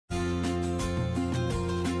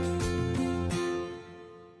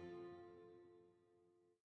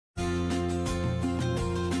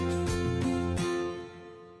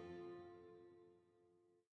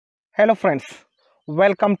Hello friends,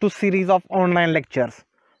 welcome to series of online lectures.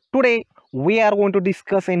 Today we are going to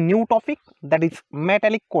discuss a new topic, that is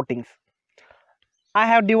metallic coatings. I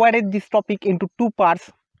have divided this topic into two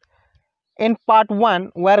parts. In part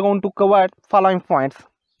 1 we are going to cover following points.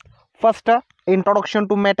 First, introduction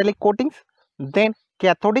to metallic coatings, then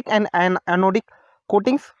cathodic and anodic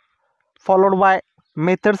coatings, followed by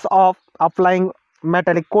methods of applying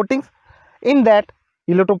metallic coatings, in that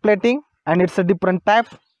electroplating and its different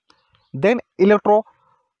types, then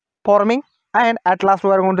electroforming, and at last we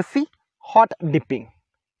are going to see hot dipping.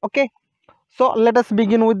 Okay, so let us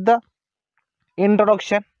begin with the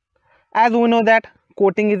introduction. As we know that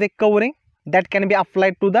coating is a covering that can be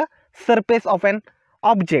applied to the surface of an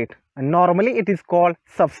object, and normally it is called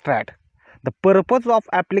substrate. The purpose of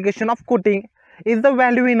application of coating is the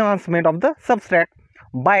value enhancement of the substrate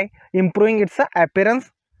by improving its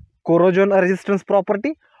appearance, corrosion resistance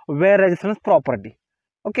property, wear resistance property.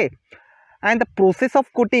 Okay, and the process of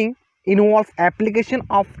coating involves application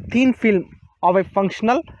of thin film of a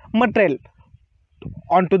functional material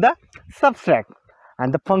onto the substrate,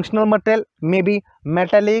 and the functional material may be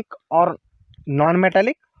metallic or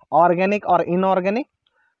non-metallic, organic or inorganic.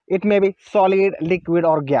 It may be solid, liquid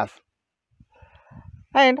or gas,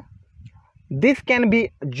 and this can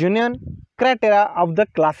be genuine criteria of the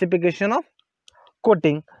classification of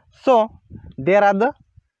coating. So there are the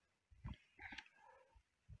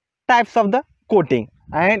types of the coating,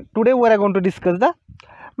 and today we are going to discuss the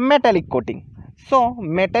metallic coating. So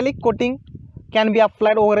metallic coating can be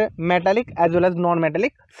applied over a metallic as well as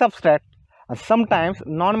non-metallic substrate. Sometimes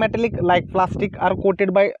non-metallic like plastic are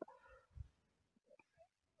coated by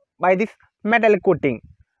this metallic coating,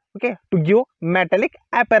 okay, to give metallic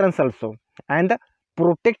appearance also. And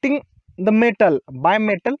protecting the metal by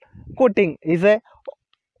metal coating is a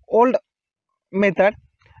old method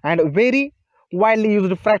and very widely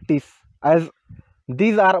used practice, as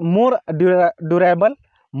these are more durable,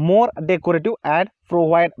 more decorative, and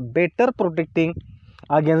provide better protecting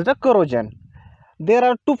against the corrosion. There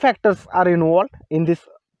are two factors are involved in this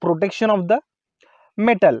protection of the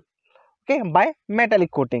metal, okay, by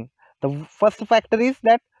metallic coating. The first factor is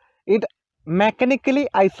that it mechanically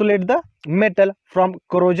isolates the metal from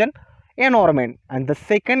corrosion environment, and the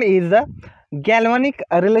second is the galvanic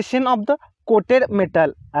relation of the coated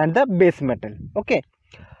metal and the base metal. Okay,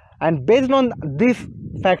 and based on these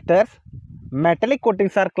factors, metallic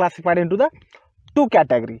coatings are classified into the two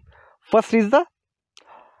categories. First is the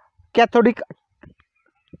cathodic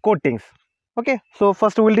coatings. Okay, so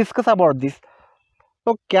first we will discuss about this.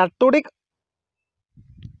 So cathodic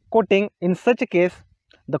coating, in such a case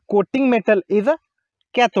the coating metal is a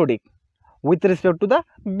cathodic with respect to the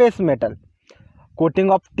base metal.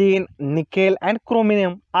 Coating of tin, nickel and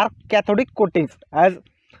chromium are cathodic coatings, as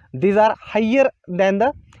these are higher than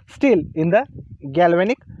the steel in the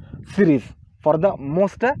galvanic series for the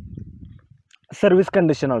most service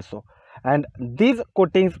condition also, and these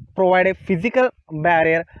coatings provide a physical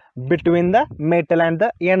barrier between the metal and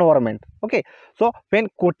the environment. Okay, so when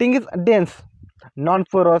coating is dense,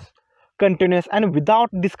 non-ferrous, continuous and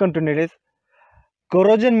without discontinuities,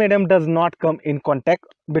 corrosion medium does not come in contact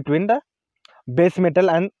between the base metal,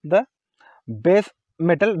 and the base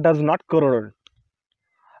metal does not corrode,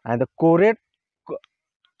 and the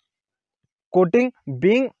coating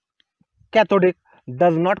being cathodic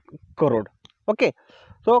does not corrode. Okay,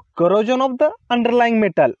 so corrosion of the underlying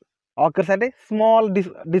metal occurs at a small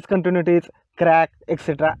discontinuities, crack,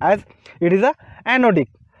 etc., as it is a anodic,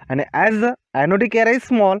 and as the anodic area is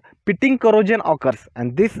small, pitting corrosion occurs,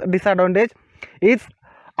 and this disadvantage is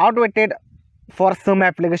outweighed for some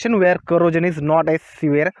application where corrosion is not a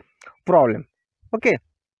severe problem. Okay,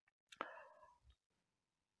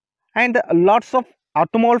 and lots of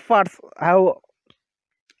automotive parts have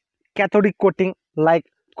cathodic coating like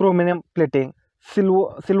chromium plating,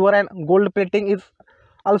 silver and gold plating is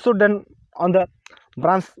also done on the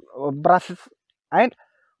brasses and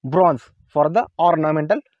bronze for the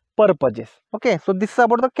ornamental purposes. Okay, so this is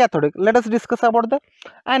about the cathodic. Let us discuss about the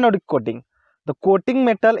anodic coating. The coating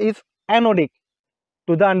metal is anodic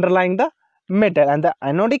to the underlying the metal, and the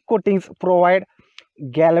anodic coatings provide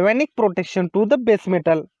galvanic protection to the base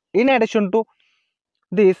metal. In addition to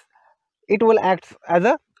this, it will act as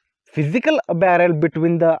a physical barrier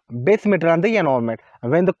between the base metal and the environment.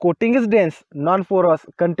 When the coating is dense, non-porous,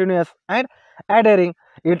 continuous and adhering,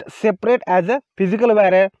 it separates as a physical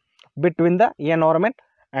barrier between the environment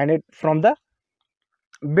and it from the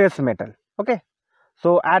base metal. Okay,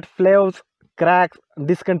 so at flaws, cracks,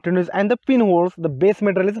 discontinuities and the pinholes, the base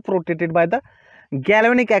metal is protected by the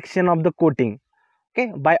galvanic action of the coating,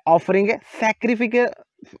 okay, by offering a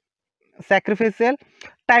sacrificial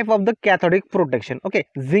type of the cathodic protection. Okay,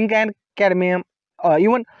 zinc and cadmium,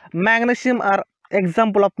 even magnesium are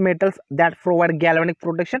example of metals that provide galvanic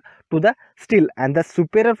protection to the steel, and the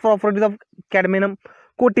superior properties of cadmium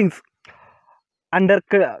coatings under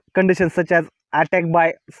conditions such as attack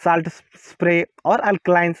by salt spray or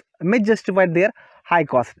alkalines may justify their high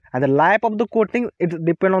cost. And the life of the coating, it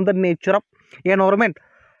depends on the nature of environment,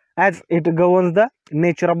 as it governs the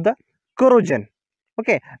nature of the corrosion.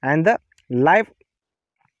 Okay, and the life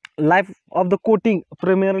of the coating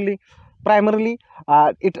primarily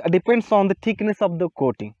it depends on the thickness of the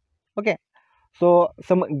coating. Okay, so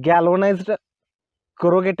some galvanized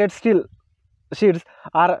corrugated steel sheets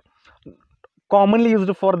are commonly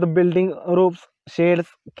used for the building roofs, shades,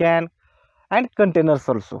 can and containers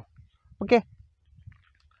also. Okay,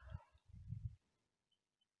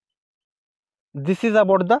 this is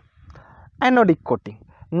about the anodic coating.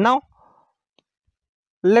 Now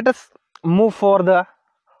let us move for the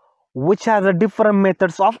which has a different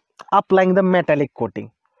methods of applying the metallic coating.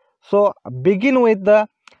 So begin with the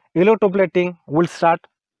electroplating. We'll start.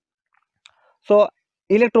 So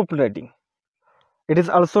electroplating, it is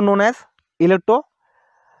also known as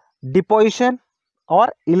electrodeposition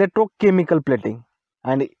or electrochemical plating,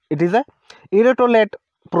 and it is a electrolyte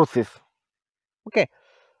process. Okay,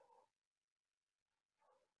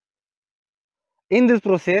 in this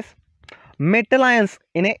process metal ions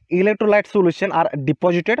in a electrolyte solution are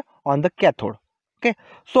deposited on the cathode. Okay,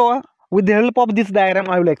 so with the help of this diagram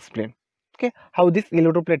I will explain, okay, how this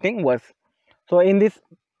electroplating works. So in this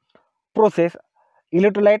process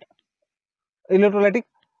electrolytic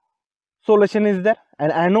solution is there,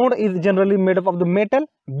 and anode is generally made up of the metal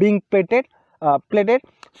being plated,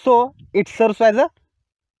 so it serves as a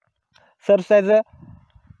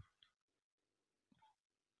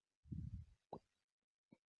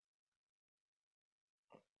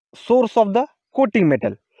source of the coating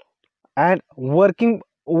metal and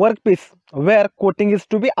workpiece where coating is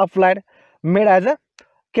to be applied, made as a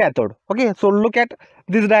cathode. Okay, so look at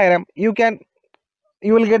this diagram, you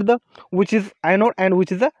will get the which is anode and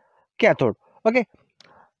which is a cathode. Okay,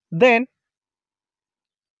 then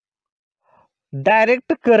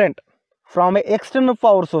direct current from an external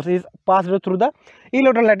power source is passed through the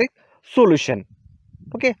electrolytic solution.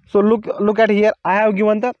 Okay, so look at here, I have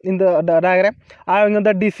given the diagram, I have given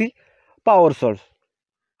the DC power source.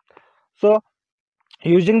 So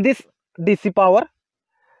using this DC power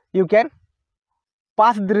you can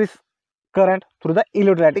pass this current through the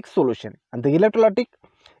electrolytic solution, and the electrolytic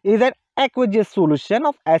is an aqueous solution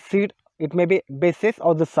of acid, it may be bases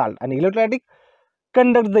or the salt, and electrolytic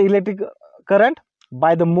conducts the electric current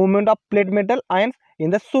by the movement of plate metal ions in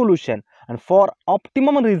the solution, and for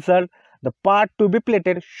optimum result the part to be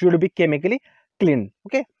plated should be chemically cleaned.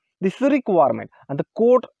 Okay, this is a requirement, and the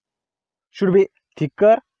coat should be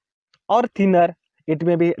thicker or thinner, it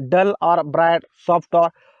may be dull or bright, soft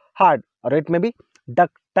or hard, or it may be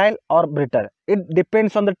ductile or brittle. It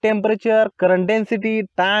depends on the temperature, current density,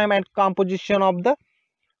 time and composition of the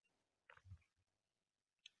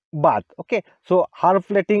bath. Okay, so hard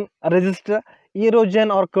plating resist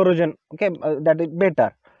erosion or corrosion. Okay, that is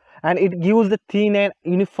better, and it gives the thin and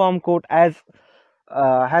uniform coat, as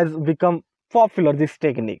has become popular this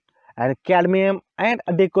technique. And cadmium and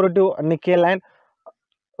decorative nickel and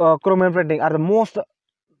chromium plating are the most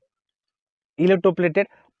electroplated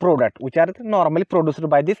product which are normally produced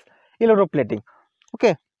by this electroplating.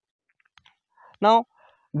 Okay, now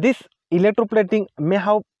this electroplating may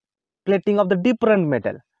have plating of the different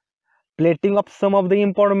metal, plating of some of the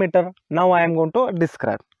important metal. Now I am going to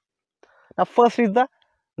describe. Now first is the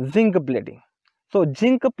zinc plating. So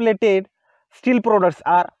zinc plated steel products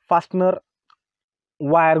are fastener,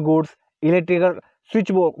 wire goods, electrical switch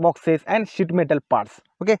boxes and sheet metal parts.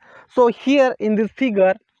 Okay, so here in this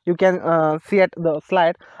figure you can see at the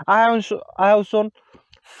slide, I have shown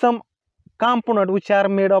some component which are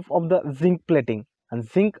made of the zinc plating, and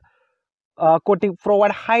zinc coating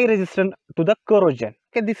provide high resistance to the corrosion.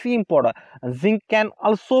 Okay, this is important. And zinc can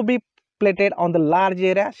also be plated on the large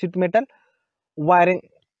area sheet metal wiring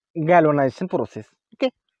galvanization process. Okay,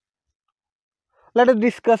 let us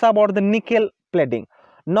discuss about the nickel plating.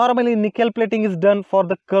 Normally nickel plating is done for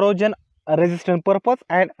the corrosion resistant purpose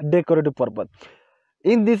and decorative purpose.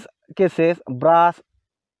 In these cases brass,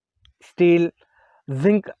 steel,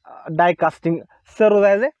 zinc die casting serves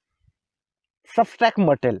as a substrate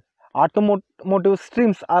metal. Automotive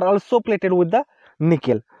streams are also plated with the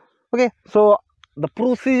nickel. Okay, so the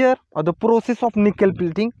procedure or the process of nickel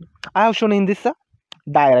plating I have shown in this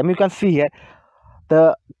diagram. You can see here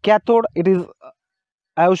the cathode, it is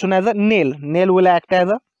I have shown as a nail will act as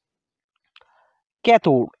a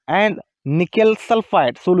cathode, and nickel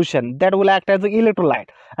sulfide solution that will act as the electrolyte,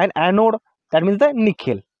 and anode, that means the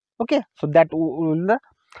nickel. Okay, so that will the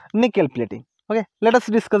nickel plating. Okay, let us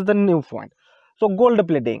discuss the new point. So gold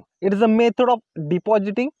plating, it is a method of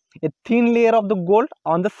depositing a thin layer of the gold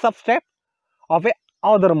on the substrate of a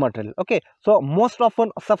other material. Okay, so most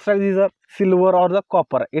often substrate is a silver or the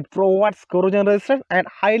copper. It provides corrosion resistance and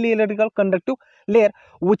highly electrical conductive layer,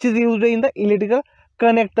 which is used in the electrical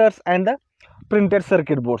connectors and the printed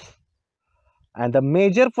circuit boards. And the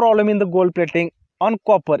major problem in the gold plating on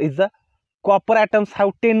copper is the copper atoms have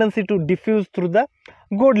tendency to diffuse through the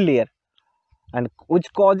gold layer, and which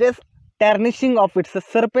causes tarnishing of its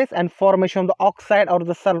surface and formation of the oxide or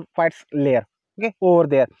the sulfides layer. Okay, over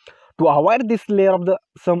there. To avoid this layer of the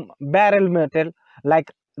some barrel metal like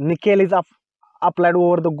nickel is applied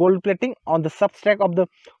over the gold plating on the substrate of the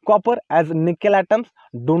copper, as nickel atoms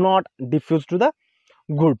do not diffuse to the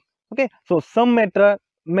gold. Okay, so some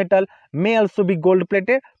metal may also be gold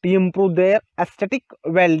plated to improve their aesthetic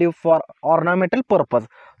value for ornamental purpose.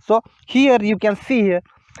 So here you can see here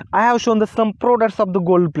I have shown the some products of the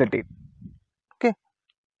gold plated. Okay,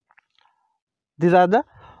 these are the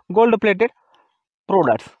gold plated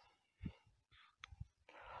products.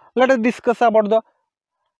 Let us discuss about the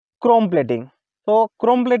chrome plating. So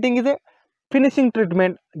chrome plating is a finishing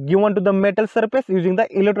treatment given to the metal surface using the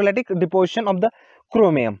electrolytic deposition of the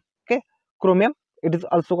chromium. Okay, chromium, it is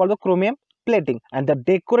also called the chromium plating, and the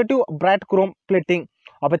decorative bright chrome plating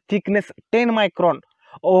of a thickness 10 micron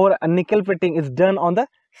over a nickel plating is done on the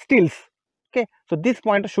steels. Okay, so this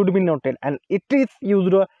point should be noted, and it is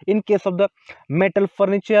used in case of the metal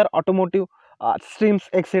furniture, automotive streams,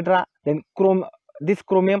 etc. Then this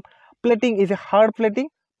chromium plating is a hard plating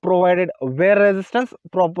provided wear resistance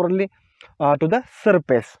properly to the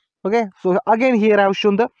surface. Okay, so again here I have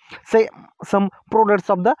shown the some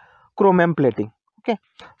products of the chromium plating. Okay,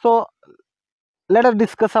 so let us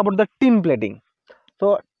discuss about the tin plating.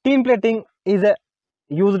 So tin plating is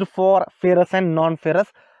used for ferrous and non-ferrous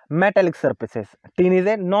metallic surfaces. Tin is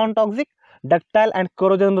a non-toxic, ductile and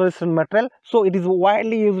corrosion resistant material, so it is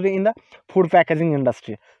widely used in the food packaging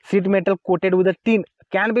industry. Sheet metal coated with the tin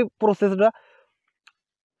can be processed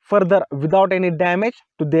further without any damage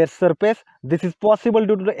to their surface. This is possible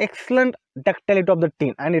due to the excellent ductility of the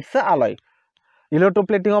tin and its alloy.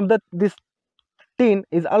 Electroplating of this tin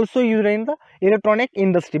is also used in the electronic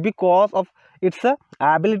industry because of its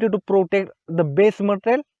ability to protect the base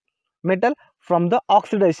metal from the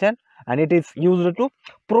oxidation, and it is used to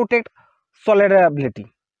protect solderability.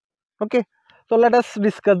 Okay, so let us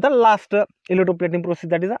discuss the last electroplating process,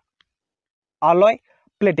 that is alloy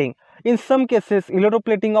plating. In some cases,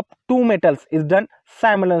 electroplating of two metals is done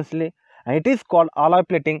simultaneously, and it is called alloy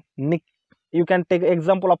plating. You can take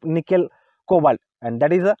example of nickel-cobalt, and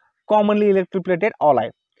that is a commonly electroplated alloy.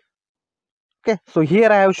 Okay, so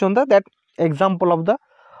here I have shown that example of the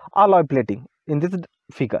alloy plating in this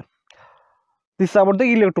figure. This is about the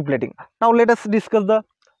electroplating. Now let us discuss the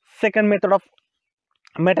second method of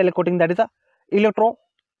metallic coating, that is a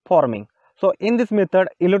electroforming. So in this method,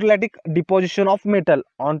 electrolytic deposition of metal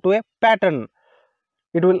onto a pattern,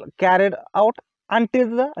 it will carried out until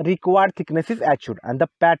the required thickness is achieved, and the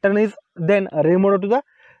pattern is then removed to the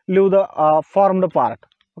leave the formed part.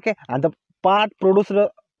 Okay, and the part produced,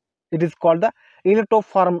 it is called the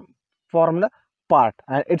electroformed part,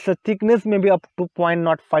 and its thickness may be up to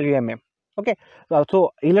 0.05 mm. Okay,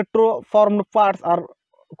 so electroformed parts are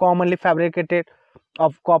commonly fabricated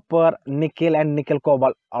of copper, nickel and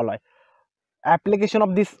nickel-cobalt alloy. Application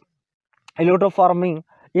of this electroforming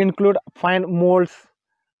include fine molds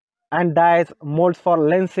and dies, molds for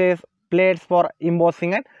lenses, plates for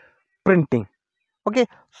embossing and printing. Okay,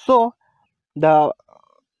 so the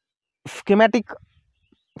schematic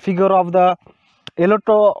figure of the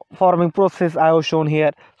electroforming process I have shown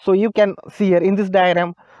here. So you can see here in this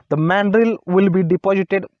diagram, the mandrel will be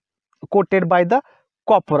coated by the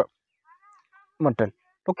copper metal.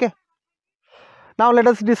 Okay, now let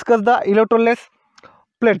us discuss the electroless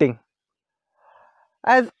plating.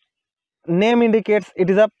 As name indicates, it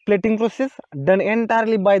is a plating process done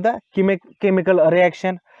entirely by the chemical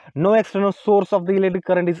reaction. No external source of the electric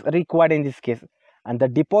current is required in this case, and the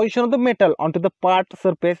deposition of the metal onto the part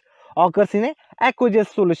surface occurs in a aqueous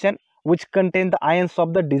solution which contains the ions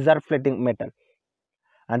of the desired plating metal.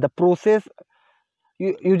 And the process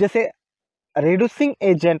uses a reducing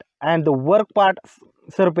agent, and the work part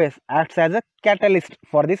surface acts as a catalyst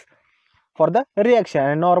for the reaction,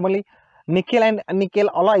 and normally nickel and nickel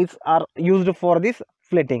alloys are used for this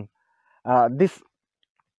plating. This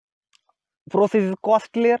process is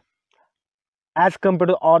costlier as compared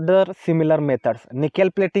to other similar methods. Nickel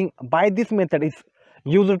plating by this method is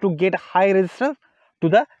used to get high resistance to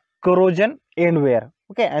the corrosion end wear.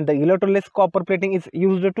 Okay, and the electroless copper plating is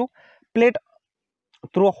used to plate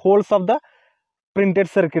through holes of the printed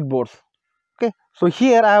circuit boards. Okay, so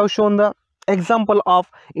here I have shown the example of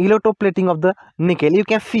electroplating of the nickel. You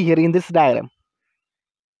can see here in this diagram.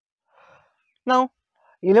 Now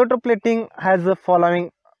electroplating has the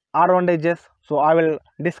following advantages, so I will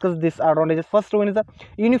discuss these advantages. First one is the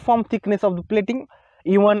uniform thickness of the plating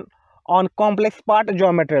even on complex part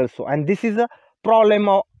geometry also, and this is a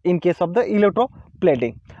problem in case of the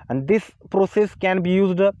electroplating, and this process can be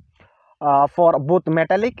used for both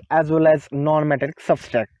metallic as well as non-metallic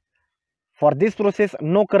substrate. For this process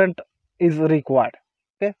no current is required.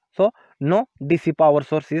 Okay, so no DC power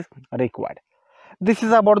source is required. This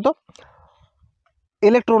is about the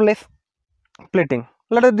electroless plating.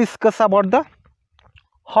 Let us discuss about the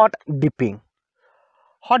hot dipping.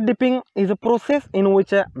 Hot dipping is a process in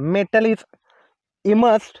which a metal is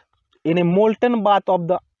immersed in a molten bath of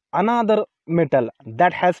the another metal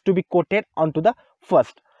that has to be coated onto the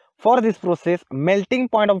first. For this process, melting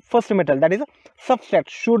point of first metal, that is substrate,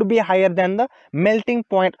 should be higher than the melting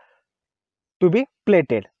point to be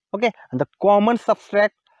plated. Okay, and the common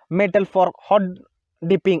substrate metal for hot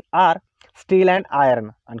dipping are steel and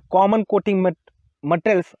iron, and common coating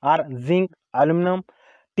materials are zinc, aluminum,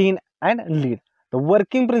 tin and lead. The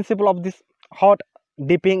working principle of this hot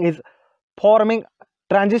dipping is forming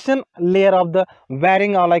transition layer of the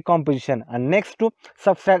varying alloy composition, and next to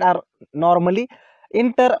substrate are normally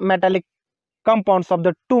intermetallic compounds of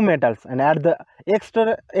the two metals, and at the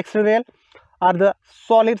exterior are the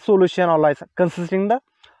solid solution alloys consisting the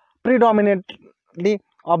predominantly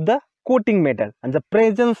of the coating metal, and the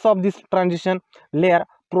presence of this transition layer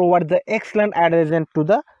provides the excellent adhesion to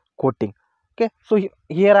the coating. Okay, so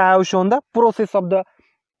here I have shown the process of the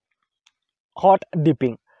hot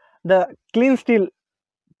dipping. The clean steel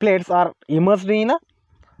plates are immersed in a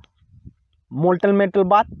molten metal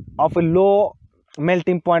bath of a low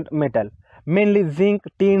melting point metal. Mainly zinc,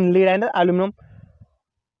 tin, lead and aluminum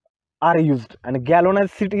are used, and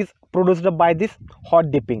galvanized sheet is produced by this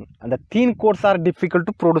hot dipping, and the thin coats are difficult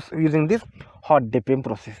to produce using this hot dipping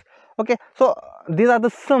process. Okay, so these are the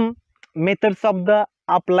some methods of the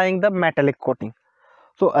applying the metallic coating.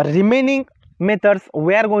 So remaining methods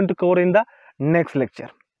we are going to cover in the next lecture.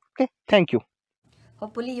 Okay, thank you.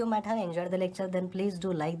 Hopefully you might have enjoyed the lecture. Then please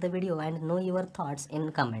do like the video and know your thoughts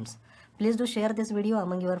in comments. Please do share this video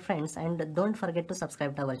among your friends and don't forget to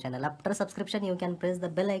subscribe to our channel. After subscription you can press the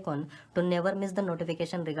bell icon to never miss the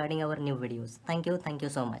notification regarding our new videos. Thank you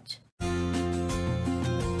so much.